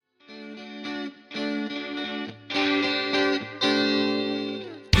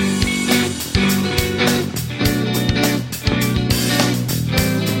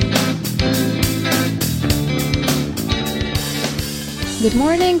Good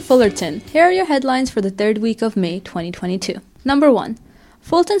morning, Fullerton. Here are your headlines for the third week of May 2022. Number 1.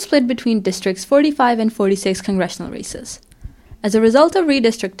 Fulton split between districts 45 and 46 congressional races. As a result of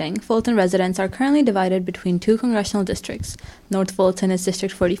redistricting, Fulton residents are currently divided between two congressional districts. North Fulton is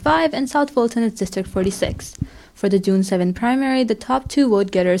District 45 and South Fulton is District 46. For the June 7 primary, the top two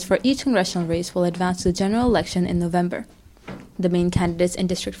vote-getters for each congressional race will advance to the general election in November. The main candidates in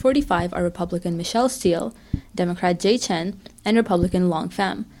District 45 are Republican Michelle Steele, Democrat Jay Chen, and Republican Long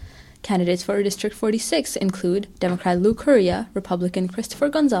Pham. Candidates for District 46 include Democrat Lou Correa, Republican Christopher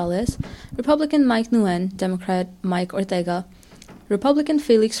Gonzalez, Republican Mike Nguyen, Democrat Mike Ortega, Republican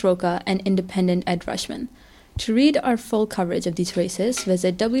Felix Roca, and Independent Ed Rushman. To read our full coverage of these races,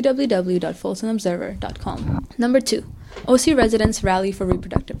 visit www.fultonobserver.com. Number 2. OC residents rally for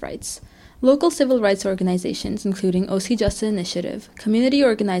reproductive rights. Local civil rights organizations, including OC Justice Initiative, Community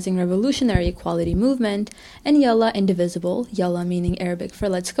Organizing Revolutionary Equality Movement, and Yalla Indivisible, Yalla meaning Arabic for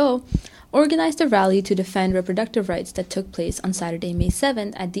Let's Go, organized a rally to defend reproductive rights that took place on Saturday, May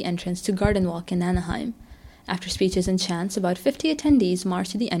 7th at the entrance to Garden Walk in Anaheim. After speeches and chants, about 50 attendees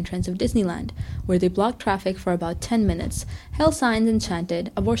marched to the entrance of Disneyland, where they blocked traffic for about 10 minutes, held signs and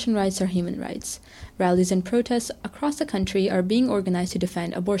chanted, "Abortion rights are human rights." Rallies and protests across the country are being organized to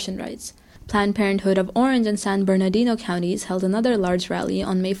defend abortion rights. Planned Parenthood of Orange and San Bernardino counties held another large rally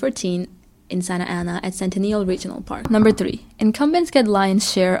on May 14 in Santa Ana at Centennial Regional Park. Number 3. Incumbents get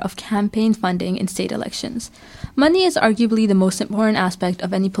lion's share of campaign funding in state elections. Money is arguably the most important aspect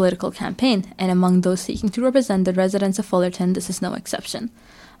of any political campaign, and among those seeking to represent the residents of Fullerton, this is no exception.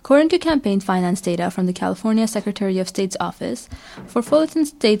 According to campaign finance data from the California Secretary of State's office, for Fullerton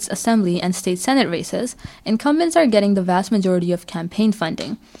State's Assembly and State Senate races, incumbents are getting the vast majority of campaign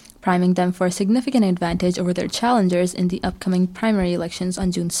funding, priming them for a significant advantage over their challengers in the upcoming primary elections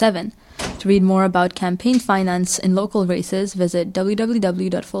on June 7. To read more about campaign finance in local races, visit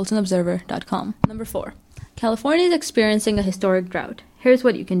www.fultonobserver.com. Number 4. California is experiencing a historic drought. Here's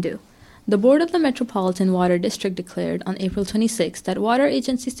what you can do. The Board of the Metropolitan Water District declared on April 26 that water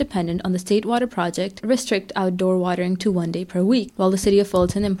agencies dependent on the State Water Project restrict outdoor watering to 1 day per week. While the City of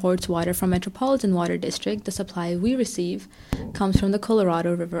Fulton imports water from Metropolitan Water District, the supply we receive comes from the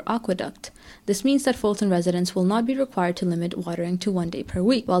Colorado River Aqueduct. This means that Fulton residents will not be required to limit watering to 1 day per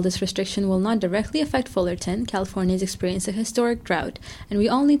week. While this restriction will not directly affect Fullerton, California has experienced a historic drought, and we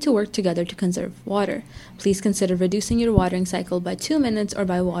all need to work together to conserve water. Please consider reducing your watering cycle by 2 minutes or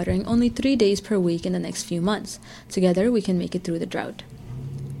by watering only 3 days per week in the next few months. Together, we can make it through the drought.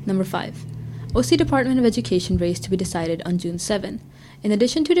 Number 5. OC Department of Education race to be decided on June 7. In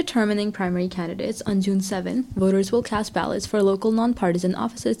addition to determining primary candidates, on June 7, voters will cast ballots for local nonpartisan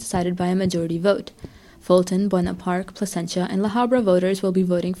offices decided by a majority vote. Fulton, Buena Park, Placentia, and La Habra voters will be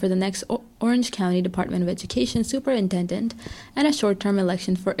voting for the next Orange County Department of Education superintendent and a short-term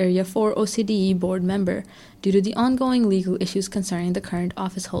election for Area 4 OCDE board member due to the ongoing legal issues concerning the current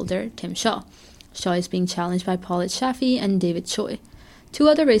office holder, Tim Shaw. Shaw is being challenged by Paulette Shafi and David Choi. 2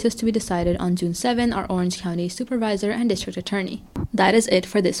 other races to be decided on June 7 are Orange County Supervisor and District Attorney. That is it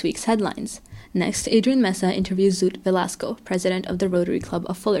for this week's headlines. Next, Adrian Mesa interviews Zoot Velasco, president of the Rotary Club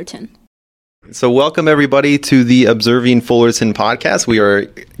of Fullerton. So welcome everybody to the Observing Fullerton podcast. We are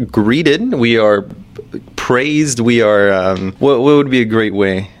greeted, we are praised, we are, what would be a great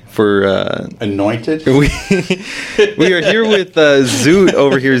way for... anointed? We are here with Zoot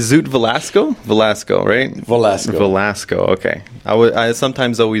over here, Zoot Velasco? Velasco, right? Velasco, okay. I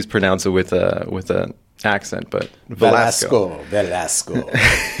sometimes always pronounce it with a accent, but Velasco.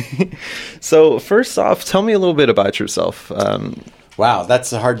 So first off, tell me a little bit about yourself. Wow,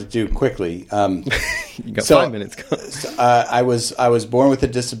 that's hard to do quickly. You got 5 minutes. I was born with a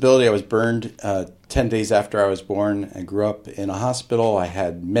disability. I was burned 10 days after I was born. I grew up in a hospital. I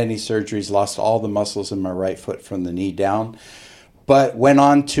had many surgeries, lost all the muscles in my right foot from the knee down, but went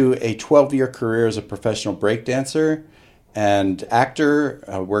on to a 12-year career as a professional breakdancer and actor.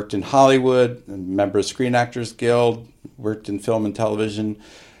 I worked in Hollywood, a member of Screen Actors Guild, worked in film and television.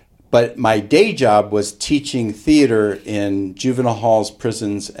 But my day job was teaching theater in juvenile halls,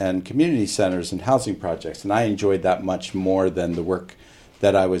 prisons, and community centers and housing projects. And I enjoyed that much more than the work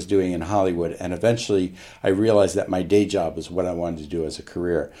that I was doing in Hollywood. And eventually I realized that my day job was what I wanted to do as a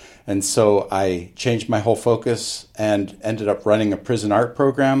career. And so I changed my whole focus and ended up running a prison art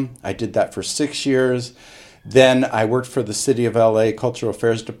program. I did that for 6 years. Then I worked for the City of LA Cultural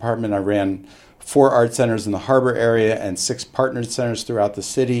Affairs Department. I ran 4 art centers in the harbor area and 6 partnered centers throughout the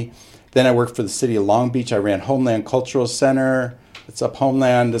city. Then I worked for the city of Long Beach. I ran Homeland Cultural Center. It's up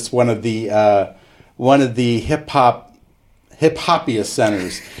Homeland. It's one of the hip hop hip hopiest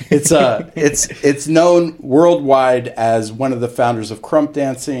centers. It's known worldwide as one of the founders of crump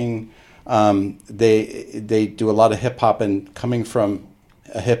dancing. They do a lot of hip hop, and coming from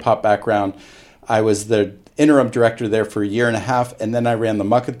a hip hop background, I was the interim director there for a year and a half, and then I ran the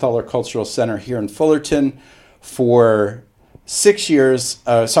Muckenthaler Cultural Center here in Fullerton for 9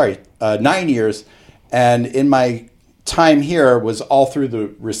 years. And in my time here was all through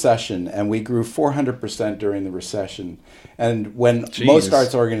the recession, and we grew 400% during the recession. And when most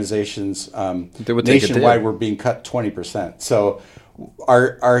arts organizations nationwide were being cut 20%. So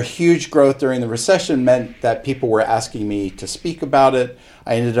our huge growth during the recession meant that people were asking me to speak about it.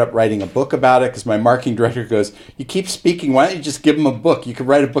 I ended up writing a book about it because my marketing director goes, "You keep speaking, why don't you just give them a book? You could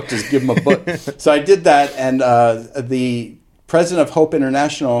write a book, just give them a book." So I did that, and the president of Hope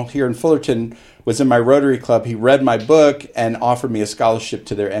International here in Fullerton was in my Rotary Club. He read my book and offered me a scholarship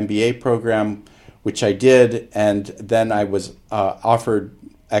to their MBA program, which I did, and then I was offered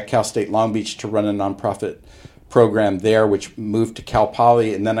at Cal State Long Beach to run a nonprofit program there, which moved to Cal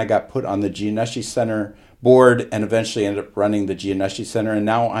Poly, and then I got put on the Gianneschi Center board and eventually ended up running the Gianneschi Center, and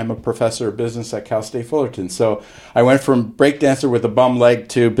now I'm a professor of business at Cal State Fullerton. So I went from breakdancer with a bum leg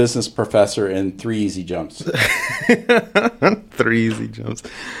to business professor in 3 easy jumps. 3 easy jumps.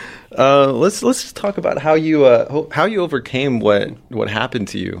 Let's just talk about how you overcame what happened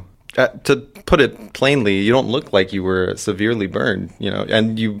to you. To put it plainly, you don't look like you were severely burned,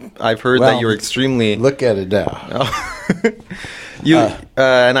 and I've heard that you're extremely... Look at it now.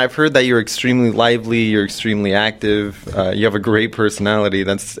 And I've heard that you're extremely lively, you're extremely active, you have a great personality.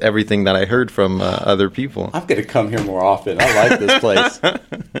 That's everything that I heard from other people. I'm going to come here more often. I like this place.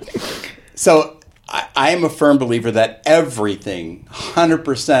 So I am a firm believer that everything,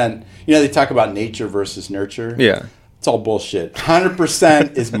 100%, they talk about nature versus nurture. Yeah. It's all bullshit.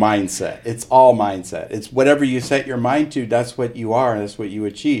 100% is mindset. It's all mindset. It's whatever you set your mind to, that's what you are, and that's what you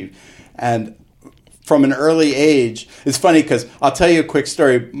achieve. And from an early age, it's funny because I'll tell you a quick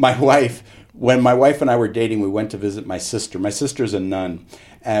story. When my wife and I were dating, we went to visit my sister. My sister's a nun,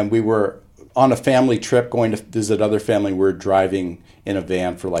 and we were on a family trip going to visit other family. We were driving in a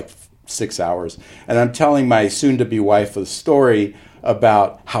van for like 6 hours. And I'm telling my soon-to-be wife a story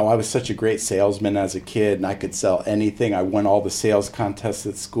about how I was such a great salesman as a kid, and I could sell anything. I won all the sales contests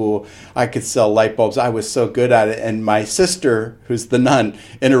at school. I could sell light bulbs. I was so good at it. And my sister, who's the nun,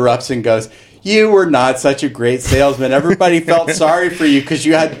 interrupts and goes, "You were not such a great salesman. Everybody felt sorry for you because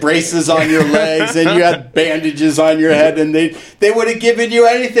you had braces on your legs and you had bandages on your head, and they would have given you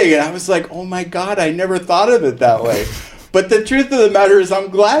anything." And I was like, oh my God, I never thought of it that way. But the truth of the matter is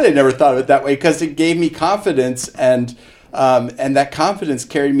I'm glad I never thought of it that way, because it gave me confidence, and that confidence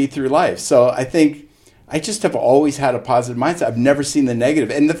carried me through life. So I think I just have always had a positive mindset. I've never seen the negative.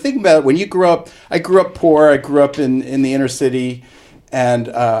 And the thing about it, when you grow up, I grew up poor. I grew up in the inner city. And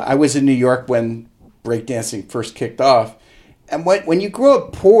I was in New York when breakdancing first kicked off. And when you grow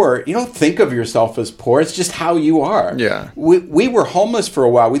up poor, you don't think of yourself as poor. It's just how you are. Yeah. We were homeless for a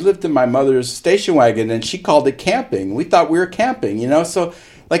while. We lived in my mother's station wagon, and she called it camping. We thought we were camping, So,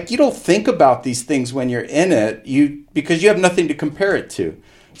 you don't think about these things when you're in it, because you have nothing to compare it to.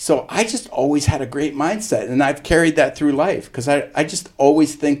 So I just always had a great mindset, and I've carried that through life, because I just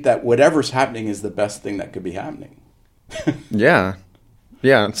always think that whatever's happening is the best thing that could be happening. Yeah.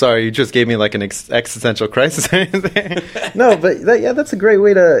 Yeah, sorry, you just gave me like an existential crisis. No, but that's a great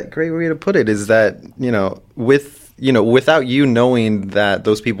way to put it. Is that without you knowing that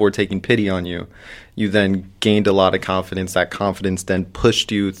those people were taking pity on you, you then gained a lot of confidence. That confidence then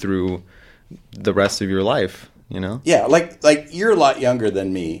pushed you through the rest of your life. Yeah, like you're a lot younger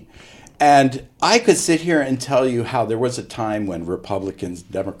than me, and I could sit here and tell you how there was a time when Republicans,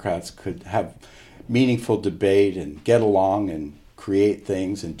 Democrats could have meaningful debate and get along and create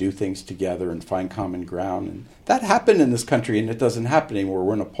things and do things together and find common ground. And that happened in this country, and it doesn't happen anymore.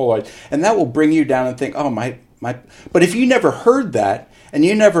 We're in a polarized, and that will bring you down and think, oh, my. But if you never heard that, and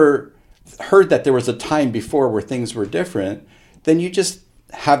you never heard that there was a time before where things were different, then you just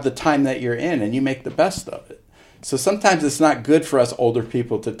have the time that you're in, and you make the best of it. So sometimes it's not good for us older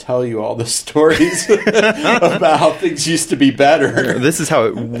people to tell you all the stories about how things used to be better. This is how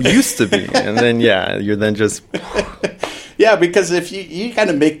it used to be. And then, you're then just... Yeah, because if you kind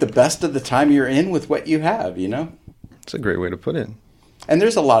of make the best of the time you're in with what you have, It's a great way to put it. And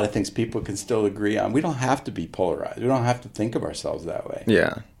there's a lot of things people can still agree on. We don't have to be polarized. We don't have to think of ourselves that way.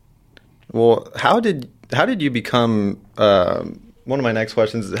 Yeah. Well, how did you become... one of my next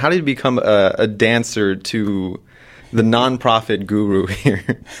questions is, how did you become a dancer to the nonprofit guru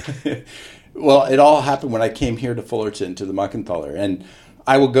here? Well, it all happened when I came here to Fullerton, to the Muckenthaler. And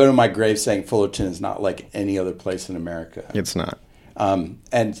I will go to my grave saying Fullerton is not like any other place in America. It's not.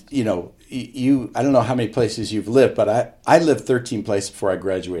 And, you know, I don't know how many places you've lived, but I lived 13 places before I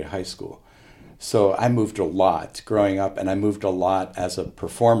graduated high school. So I moved a lot growing up, and I moved a lot as a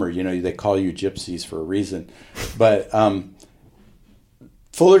performer. You know, they call you gypsies for a reason. But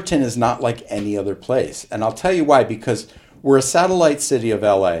Fullerton is not like any other place. And I'll tell you why, because we're a satellite city of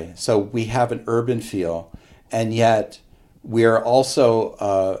LA, so we have an urban feel, and yet we're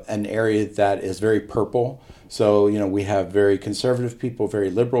also an area that is very purple. So, you know, we have very conservative people,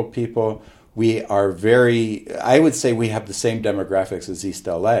 very liberal people. We are I would say we have the same demographics as East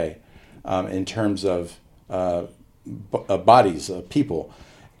LA in terms of bodies of people.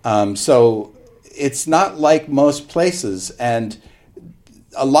 So it's not like most places. And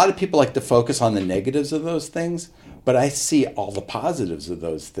a lot of people like to focus on the negatives of those things, but I see all the positives of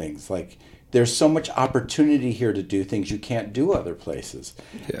those things. Like, there's so much opportunity here to do things you can't do other places.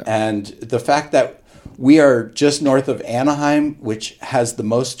 Yeah. And the fact that we are just north of Anaheim, which has the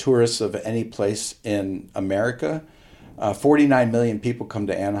most tourists of any place in America. 49 million people come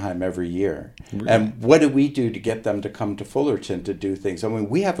to Anaheim every year. Really? And what do we do to get them to come to Fullerton to do things? I mean,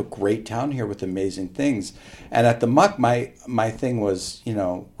 we have a great town here with amazing things. And at the Muck, my thing was, you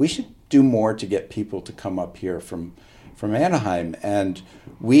know, we should do more to get people to come up here from Anaheim. And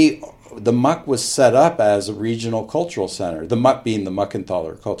the Muck was set up as a regional cultural center, the Muck being the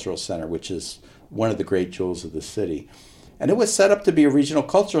Muckenthaler Cultural Center, which is one of the great jewels of the city. And it was set up to be a regional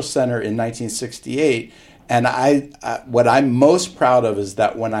cultural center in 1968. And what I'm most proud of is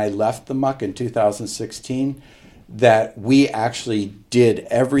that when I left the Muck in 2016, that we actually did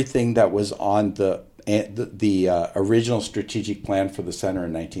everything that was on the original strategic plan for the center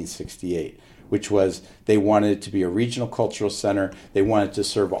in 1968, which was they wanted it to be a regional cultural center. They wanted to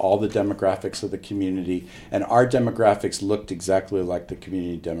serve all the demographics of the community. And our demographics looked exactly like the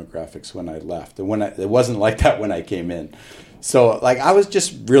community demographics when I left. And it wasn't like that when I came in. So, like, I was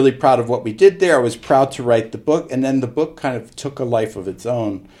just really proud of what we did there. I was proud to write the book. And then the book kind of took a life of its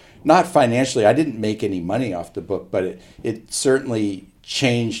own. Not financially. I didn't make any money off the book, but it certainly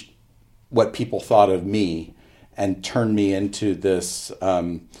changed what people thought of me and turned me into this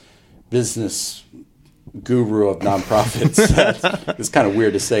business guru of nonprofits. It's kind of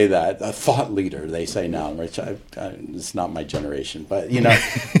weird to say that. A thought leader, they say now, which it's not my generation. But, you know,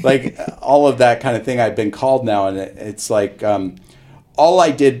 like all of that kind of thing I've been called now. And it's like all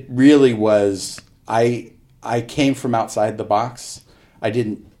I did really was I came from outside the box. I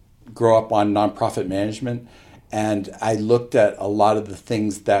didn't grow up on nonprofit management. And I looked at a lot of the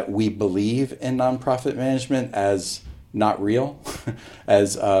things that we believe in nonprofit management as not real,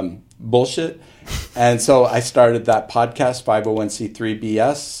 as bullshit. And so I started that podcast, 501c3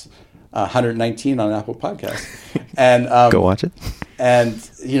 BS, 119 on Apple Podcasts. And go watch it. And,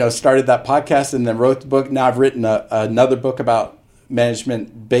 you know, started that podcast and then wrote the book. Now I've written another book about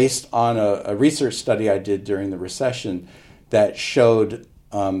management based on a research study I did during the recession that showed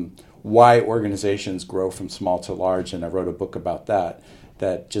why organizations grow from small to large. And I wrote a book about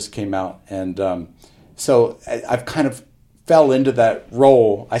that just came out. And so I've kind of fell into that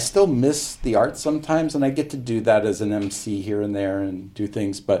role. I still miss the art sometimes, and I get to do that as an MC here and there and do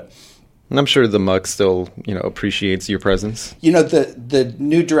things. But I'm sure the Muck still, you know, appreciates your presence. You know, the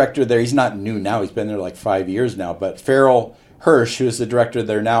new director there, he's not new now. He's been there like 5 years now. But Farrell Hirsch, who is the director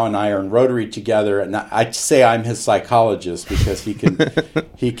there now, and I are in Rotary together. And I'd say I'm his psychologist because he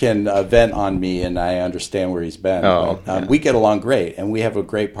can vent on me, and I understand where he's been. But, we get along great, and we have a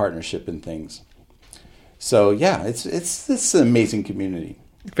great partnership in things. So yeah, it's an amazing community.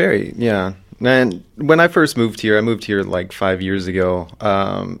 Very, yeah. And when I first moved here, like 5 years ago.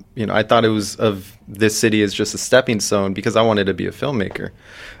 You know, I thought of this city as just a stepping stone because I wanted to be a filmmaker.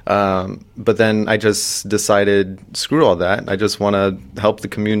 But then I just decided, screw all that. I just want to help the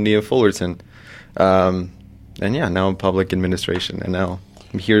community of Fullerton. And yeah, now I'm public administration, and now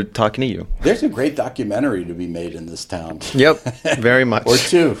I'm here talking to you. There's a great documentary to be made in this town. Yep, very much. Or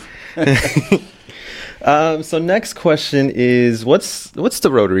two. So next question is, what's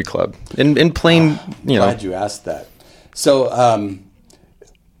the Rotary Club? In plain, you know. Glad you asked that. So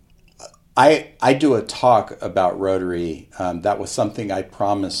I do a talk about Rotary. That was something I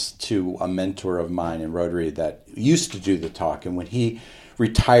promised to a mentor of mine in Rotary that used to do the talk. And when he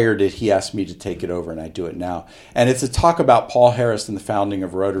retired it, he asked me to take it over, and I do it now. And it's a talk about Paul Harris and the founding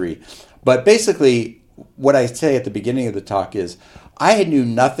of Rotary. But basically, what I say at the beginning of the talk is, I knew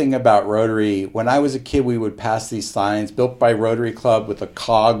nothing about Rotary. When I was a kid, we would pass these signs built by Rotary Club with a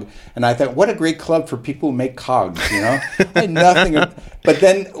cog. And I thought, what a great club for people who make cogs, you know? I had nothing. But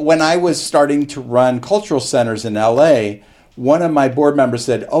then when I was starting to run cultural centers in LA, one of my board members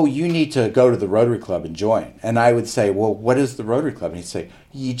said, "Oh, you need to go to the Rotary Club and join." And I would say, "Well, what is the Rotary Club?" And he'd say,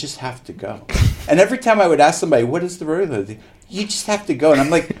 "You just have to go." And every time I would ask somebody, "What is the Rotary Club?" They'd, "You just have to go." And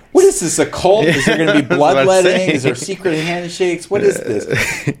I'm like, "What is this, a cult? Is there going to be bloodletting? Is there secret handshakes? What is this?"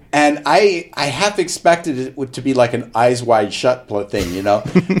 And I half expected it to be like an Eyes Wide Shut thing, you know.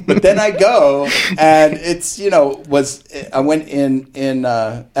 But then I go, and it's, you know, I went in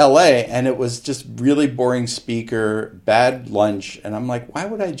L.A., and it was just really boring speaker, bad lunch, and I'm like, why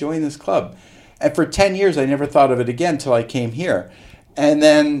would I join this club? And for 10 years, I never thought of it again until I came here. And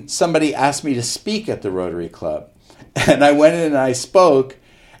then somebody asked me to speak at the Rotary Club. And I went in and I spoke,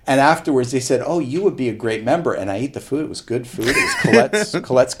 and afterwards they said, "Oh, you would be a great member." And I ate the food. It was good food. It was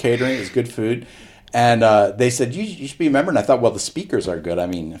Colette's Catering. It was good food. And they said, you should be a member. And I thought, well, the speakers are good. I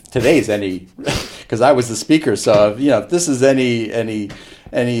mean, if today's any, because I was the speaker. So, you know, if this is any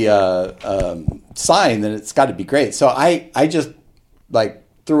sign, then it's got to be great. So I just like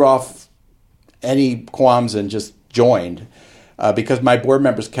threw off any qualms and just joined. Because my board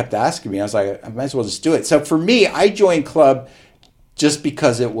members kept asking me. I was like, I might as well just do it. So for me, I joined Club just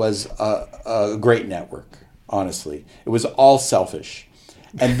because it was a great network, honestly. It was all selfish.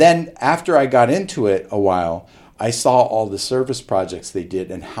 And then after I got into it a while, I saw all the service projects they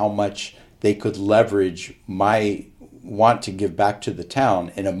did and how much they could leverage my want to give back to the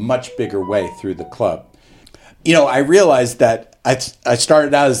town in a much bigger way through the club. You know, I realized that I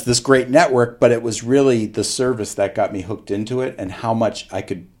started out as this great network, but it was really the service that got me hooked into it and how much I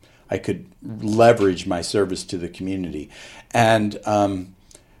could leverage my service to the community. And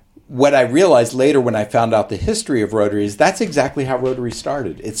what I realized later when I found out the history of Rotary is that's exactly how Rotary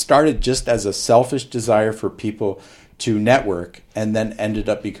started. It started just as a selfish desire for people to network and then ended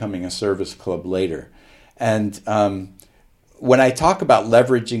up becoming a service club later. And when I talk about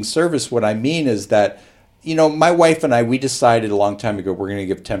leveraging service, what I mean is that, you know, my wife and I, we decided a long time ago we're going to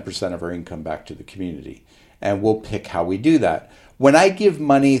give 10% of our income back to the community, and we'll pick how we do that. When I give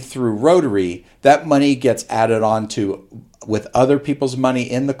money through Rotary, that money gets added on to with other people's money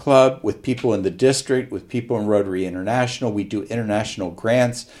in the club, with people in the district, with people in Rotary International. We do international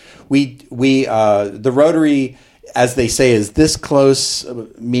grants. The Rotary, as they say, is this close,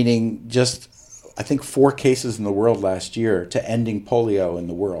 meaning just, I think, 4 cases in the world last year to ending polio in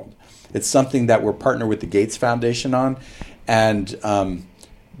the world. It's something that we're partnered with the Gates Foundation on, and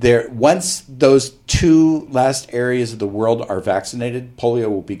once those 2 last areas of the world are vaccinated, polio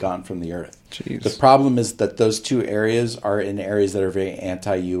will be gone from the earth. Jeez. The problem is that those 2 areas are in areas that are very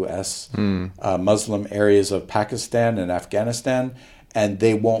anti-U.S. Muslim areas of Pakistan and Afghanistan, and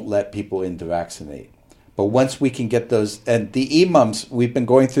they won't let people in to vaccinate. But once we can get those, and the imams, we've been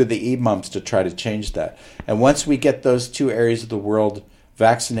going through the imams to try to change that. And once we get those 2 areas of the world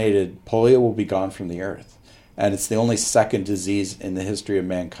vaccinated, polio will be gone from the earth. And it's the only second disease in the history of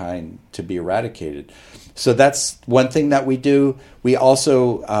mankind to be eradicated. So that's one thing that we do. We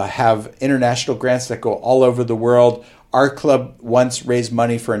also have international grants that go all over the world. Our club once raised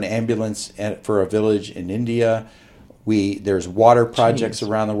money for an ambulance for a village in India. There's water projects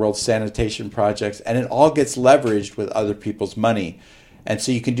around the world, sanitation projects, and it all gets leveraged with other people's money. And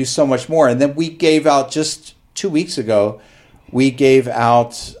so you can do so much more. And then we gave out just 2 weeks ago, we gave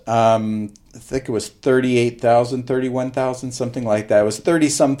out, I think it was $38,000, $31,000, something like that. It was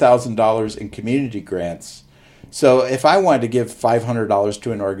 $30-some thousand in community grants. So if I wanted to give $500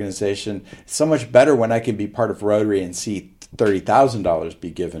 to an organization, it's so much better when I can be part of Rotary and see $30,000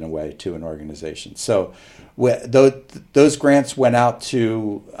 be given away to an organization. So those grants went out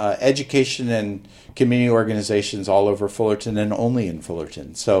to education and community organizations all over Fullerton and only in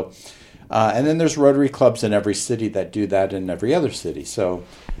Fullerton. So. And then there's Rotary clubs in every city that do that in every other city. So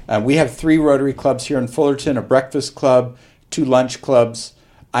we have 3 Rotary clubs here in Fullerton, a breakfast club, 2 lunch clubs.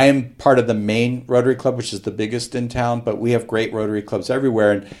 I am part of the main Rotary club, which is the biggest in town, but we have great Rotary clubs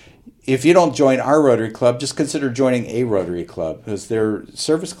everywhere. And if you don't join our Rotary club, just consider joining a Rotary club, because their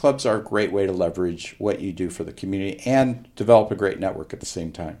service clubs are a great way to leverage what you do for the community and develop a great network at the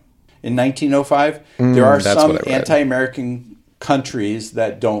same time. In 1905, there are some anti-American countries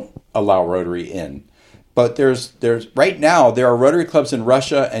that don't allow Rotary in. But there's right now there are Rotary clubs in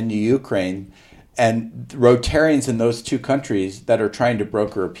Russia and Ukraine, and Rotarians in those 2 countries that are trying to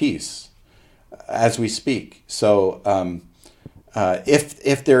broker a peace as we speak. So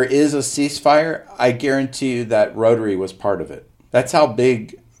if there is a ceasefire, I guarantee you that Rotary was part of it. That's how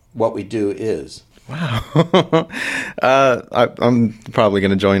big what we do is. Wow. I'm probably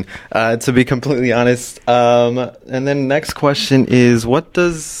going to join, to be completely honest. And then next question is, what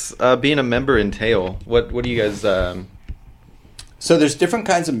does being a member entail? What do you guys So there's different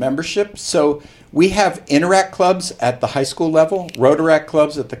kinds of membership. So we have Interact clubs at the high school level, Rotaract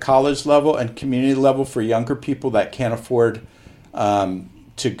clubs at the college level, and community level for younger people that can't afford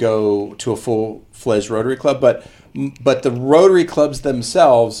to go to a full-fledged Rotary club. But the Rotary clubs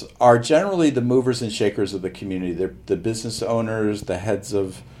themselves are generally the movers and shakers of the community. They're the business owners, the heads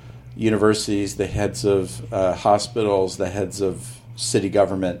of universities, the heads of hospitals, the heads of city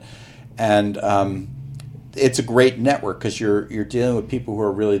government. And it's a great network because you're dealing with people who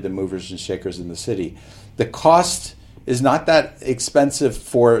are really the movers and shakers in the city. The cost is not that expensive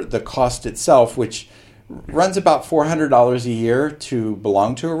for the cost itself, which runs about $400 a year to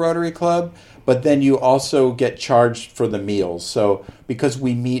belong to a Rotary Club, but then you also get charged for the meals. So because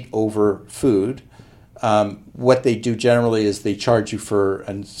we meet over food, what they do generally is they charge you for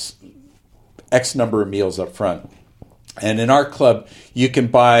an X number of meals up front. And in our club, you can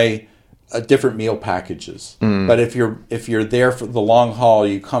buy different meal packages. But if you're there for the long haul,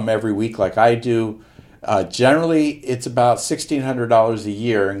 you come every week like I do. Generally, it's about $1,600 a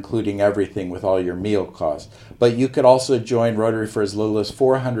year, including everything with all your meal costs. But you could also join Rotary for as little as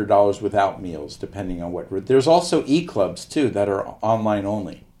 $400 without meals, depending on what. There's also e-clubs too that are online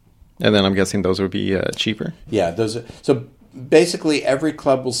only. And then I'm guessing those would be cheaper. Yeah, so basically every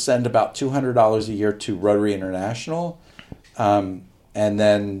club will send about $200 a year to Rotary International, and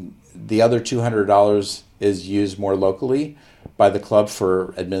then the other $200 is used more locally by the club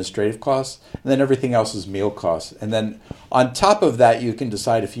for administrative costs, and then everything else is meal costs. And then on top of that, you can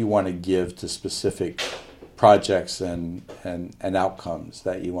decide if you want to give to specific projects and outcomes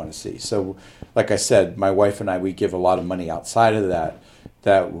that you want to see. So, like I said, my wife and I, we give a lot of money outside of that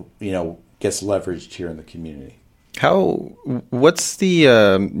gets leveraged here in the community. What's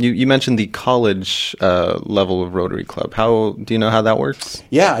the, you mentioned the college level of Rotary Club. Do you know how that works?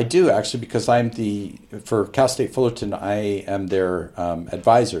 Yeah, I do actually, because for Cal State Fullerton, I am their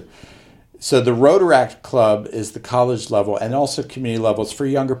advisor. So the Rotaract Club is the college level and also community level. It's for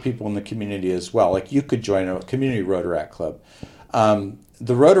younger people in the community as well. Like you could join a community Rotaract Club.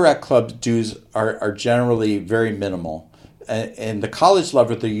 The Rotaract Club dues are generally very minimal. And the college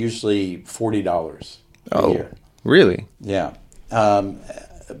level, they're usually $40 a year. Really? Yeah. For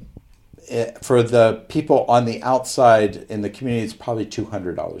the people on the outside in the community, it's probably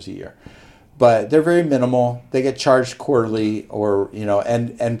 $200 a year. But they're very minimal. They get charged quarterly,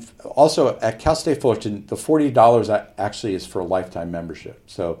 and also at Cal State Fullerton, the $40 actually is for a lifetime membership.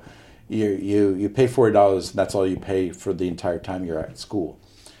 So you pay $40, and that's all you pay for the entire time you're at school.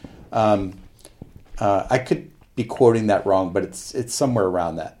 I could be quoting that wrong, but it's somewhere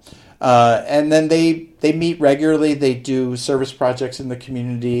around that. And then they meet regularly. They do service projects in the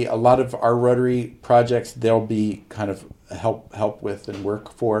community. A lot of our Rotary projects they'll be kind of help with and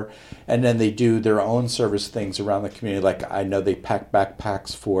work for. And then they do their own service things around the community. Like I know they pack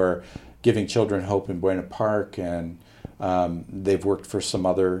backpacks for Giving Children Hope in Buena Park, and they've worked for some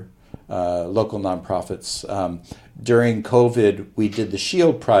other local nonprofits. During COVID, we did the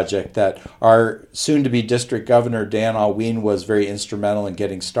SHIELD project that our soon-to-be district governor, Dan Alween, was very instrumental in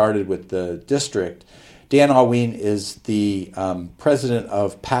getting started with the district. Dan Alween is the president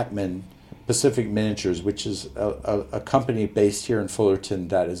of Pacman Pacific Miniatures, which is a company based here in Fullerton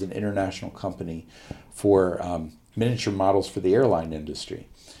that is an international company for miniature models for the airline industry.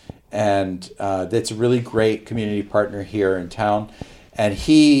 And it's a really great community partner here in town. And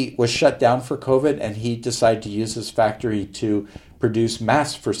he was shut down for COVID, and he decided to use his factory to produce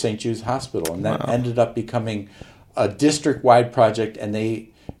masks for St. Jude's Hospital. And that ended up becoming a district-wide project, and they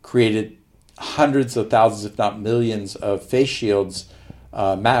created hundreds of thousands, if not millions, of face shields,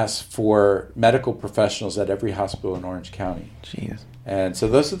 masks for medical professionals at every hospital in Orange County. Jeez. And so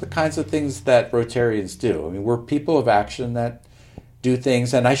those are the kinds of things that Rotarians do. I mean, we're people of action that do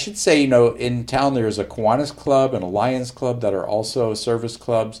things. And I should say, in town there's a Kiwanis Club and a Lions Club that are also service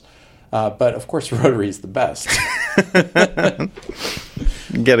clubs. But of course, Rotary is the best.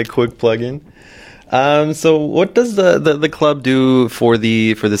 Get a quick plug in. So what does the club do for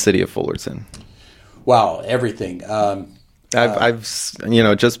the city of Fullerton? Wow, everything. I've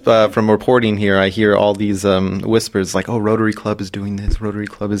just from reporting here, I hear all these whispers like, "Oh, Rotary Club is doing this. Rotary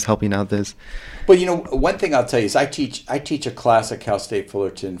Club is helping out this." Well, one thing I'll tell you is I teach a class at Cal State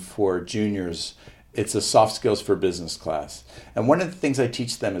Fullerton for juniors. It's a soft skills for business class, and one of the things I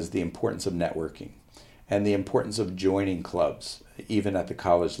teach them is the importance of networking and the importance of joining clubs, even at the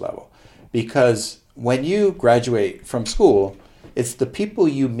college level, because when you graduate from school, it's the people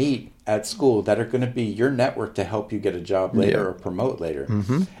you meet at school that are going to be your network to help you get a job later or promote later.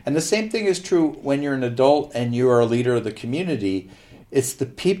 Mm-hmm. And the same thing is true when you're an adult and you are a leader of the community. It's the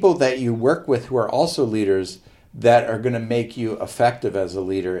people that you work with who are also leaders that are going to make you effective as a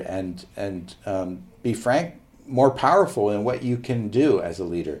leader and be frank, more powerful in what you can do as a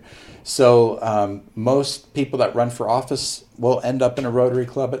leader. So most people that run for office will end up in a Rotary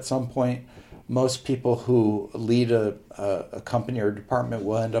Club at some point. Most people who lead a company or department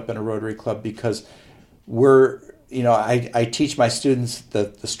will end up in a Rotary Club because I teach my students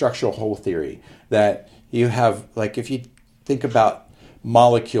the structural whole theory, that you have, like, if you think about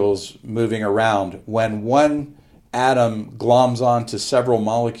molecules moving around, when one atom gloms onto several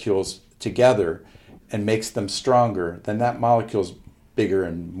molecules together and makes them stronger, then that molecule's bigger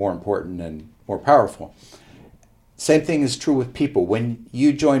and more important and more powerful. Same thing is true with people. When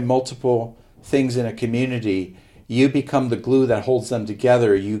you join multiple things in a community, you become the glue that holds them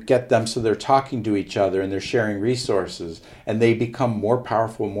together. You get them so they're talking to each other and they're sharing resources, and they become more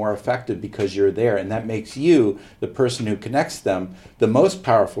powerful, more effective because you're there. And that makes you, the person who connects them, the most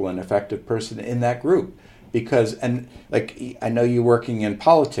powerful and effective person in that group. Because, and like, I know you're working in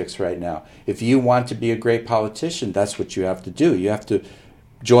politics right now. If you want to be a great politician, that's what you have to do. You have to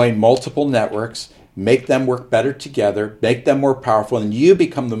join multiple networks, make them work better together, make them more powerful, and you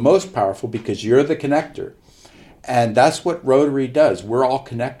become the most powerful because you're the connector. And that's what Rotary does. We're all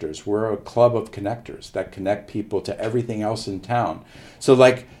connectors. We're a club of connectors that connect people to everything else in town. So,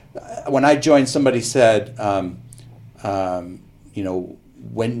 like, when I joined, somebody said, now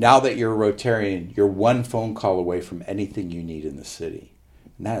that you're a Rotarian, you're one phone call away from anything you need in the city.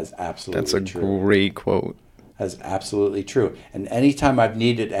 And that is absolutely true. That's a great quote. That's absolutely true. And anytime I've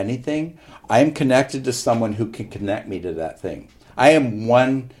needed anything, I am connected to someone who can connect me to that thing. I am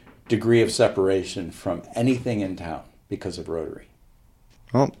 1 degree of separation from anything in town because of Rotary.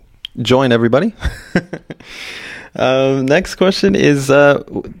 Well, join everybody. Next question is,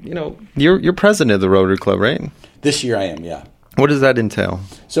 you're president of the Rotary Club, right? This year I am, yeah. What does that entail?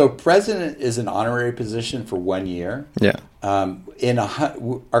 So president is an honorary position for 1 year. Yeah.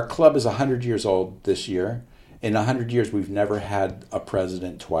 Our club is 100 years old this year. In 100 years, we've never had a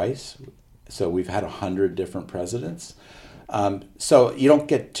president twice. So we've had 100 different presidents. So you don't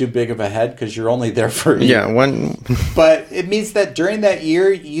get too big of a head because you're only there for a year. Yeah, But it means that during that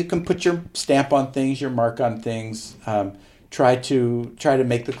year, you can put your stamp on things, your mark on things, try to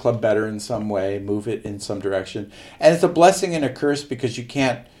make the club better in some way, move it in some direction. And it's a blessing and a curse because you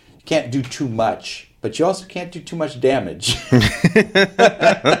can't do too much, but you also can't do too much damage.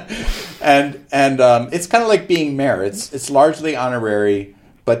 and it's kind of like being mayor. It's largely honorary,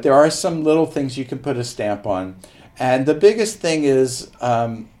 but there are some little things you can put a stamp on. And the biggest thing is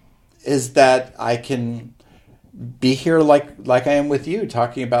that I can be here like I am with you,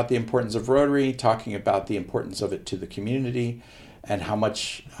 talking about the importance of Rotary, talking about the importance of it to the community, and how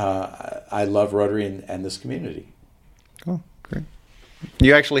much I love Rotary and this community. Oh, great.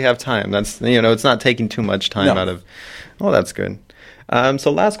 You actually have time. That's, it's not taking too much time out of... Oh, that's good.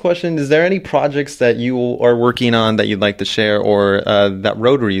 So last question, is there any projects that you are working on that you'd like to share, or that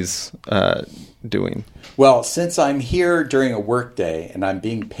Rotary's doing? Well, since I'm here during a work day and I'm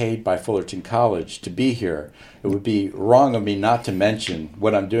being paid by Fullerton College to be here, it would be wrong of me not to mention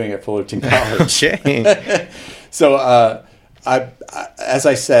what I'm doing at Fullerton College. Okay. So, as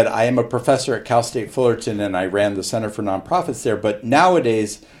I said, I am a professor at Cal State Fullerton, and I ran the Center for Nonprofits there. But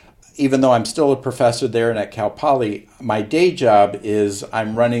nowadays, even though I'm still a professor there and at Cal Poly, my day job is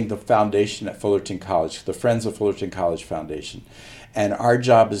I'm running the foundation at Fullerton College, the Friends of Fullerton College Foundation. And our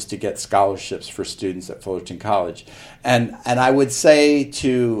job is to get scholarships for students at Fullerton College. And I would say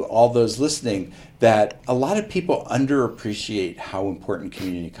to all those listening that a lot of people underappreciate how important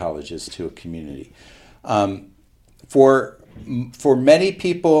community college is to a community. For many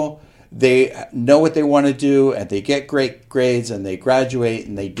people, they know what they want to do, and they get great grades, and they graduate,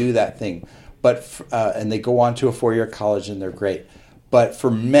 and they do that thing. And they go on to a 4-year college, and they're great. But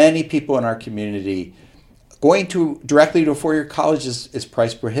for many people in our community, going directly to a 4-year college is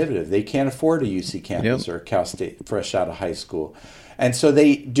price prohibitive. They can't afford a UC campus or a Cal State fresh out of high school. And so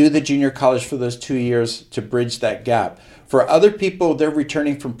they do the junior college for those 2 years to bridge that gap. For other people, they're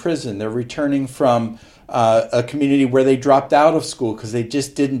returning from prison. They're returning from a community where they dropped out of school because they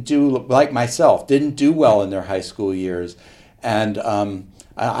just didn't do, like myself, didn't do well in their high school years. And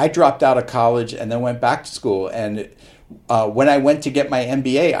I dropped out of college and then went back to school. And when I went to get my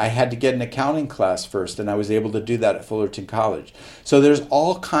MBA, I had to get an accounting class first, and I was able to do that at Fullerton College. So there's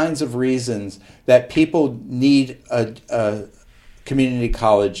all kinds of reasons that people need a community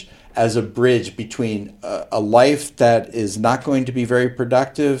college as a bridge between a life that is not going to be very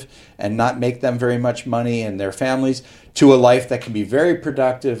productive and not make them very much money and their families, to a life that can be very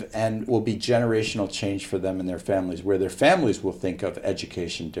productive and will be generational change for them and their families, where their families will think of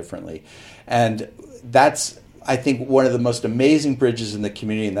education differently. And that's I think, one of the most amazing bridges in the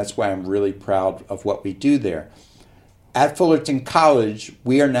community, and that's why I'm really proud of what we do there. At Fullerton College,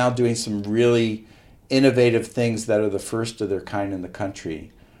 we are now doing some really innovative things that are the first of their kind in the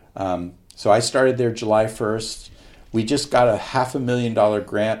country. So I started there July 1st. We just got a $500,000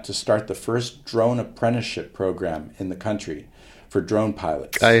 grant to start the first drone apprenticeship program in the country for drone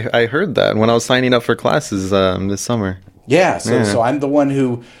pilots. I heard that when I was signing up for classes this summer. Yeah, so I'm the one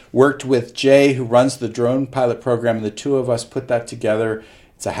who worked with Jay, who runs the drone pilot program, and the two of us put that together.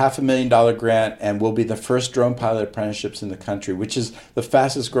 It's a $500,000 grant, and we'll be the first drone pilot apprenticeships in the country, which is the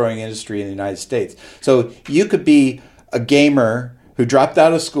fastest growing industry in the United States. So you could be a gamer who dropped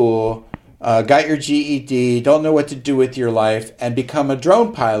out of school, got your GED, don't know what to do with your life, and become a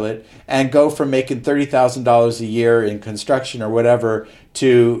drone pilot and go from making $30,000 a year in construction or whatever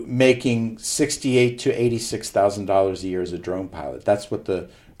to making $68,000 to $86,000 a year as a drone pilot. That's what the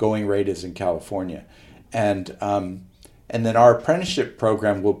going rate is in California. And then our apprenticeship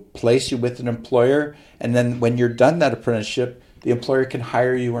program will place you with an employer, and then when you're done that apprenticeship, the employer can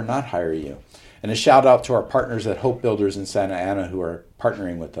hire you or not hire you. And a shout out to our partners at Hope Builders in Santa Ana who are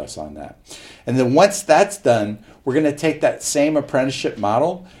partnering with us on that. And then once that's done, we're going to take that same apprenticeship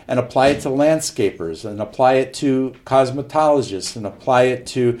model and apply it to landscapers and apply it to cosmetologists and apply it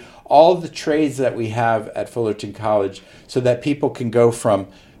to all of the trades that we have at Fullerton College so that people can go from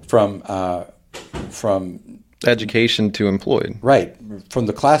education to employed. Right, from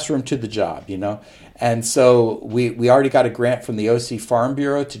the classroom to the job, And so we already got a grant from the OC Farm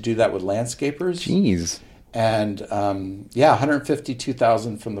Bureau to do that with landscapers. Jeez. And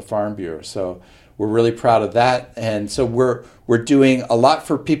 $152,000 from the Farm Bureau. So we're really proud of that. And so we're doing a lot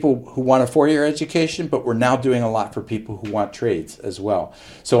for people who want a 4-year education, but we're now doing a lot for people who want trades as well.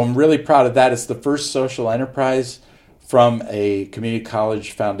 So I'm really proud of that. It's the first social enterprise from a community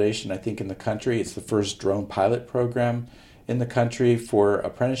college foundation, I think, in the country. It's the first drone pilot program in the country for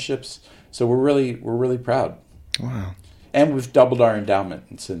apprenticeships. So we're really proud. Wow. And we've doubled our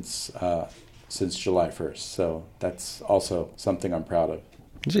endowment since July 1st. So that's also something I'm proud of.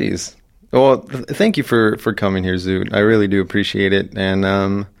 Jeez. Well, thank you for coming here, Zoot. I really do appreciate it.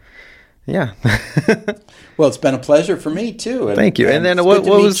 And yeah. Well, it's been a pleasure for me too. And, thank you. And then it's what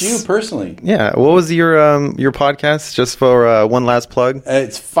good to was meet you personally? Yeah. What was your podcast? Just for one last plug.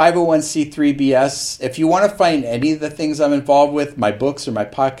 It's 501c3 BS. If you want to find any of the things I'm involved with, my books or my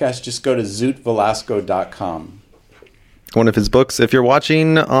podcast, just go to zootvelasco.com. One of his books, if you're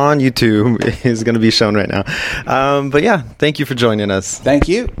watching on YouTube, is going to be shown right now. But yeah, thank you for joining us. Thank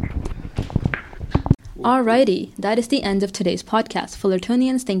you. Alrighty, that is the end of today's podcast.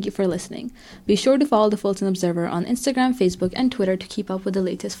 Fullertonians, thank you for listening. Be sure to follow the Fullerton Observer on Instagram, Facebook, and Twitter to keep up with the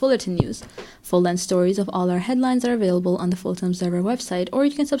latest Fullerton news. Full-length stories of all our headlines are available on the Fullerton Observer website, or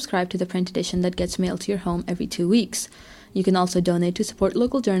you can subscribe to the print edition that gets mailed to your home every 2 weeks. You can also donate to support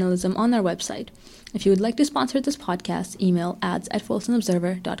local journalism on our website. If you would like to sponsor this podcast, email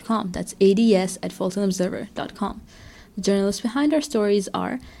ads@fullertonobserver.com. That's ads@fullertonobserver.com. The journalists behind our stories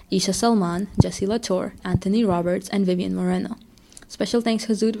are Isha Salman, Jesse Latour, Anthony Roberts, and Vivian Moreno. Special thanks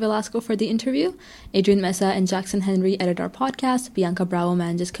to Zoot Velasco for the interview. Adrian Mesa and Jackson Henry edit our podcast. Bianca Bravo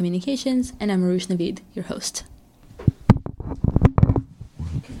manages communications. And I'm Arush Naveed, your host.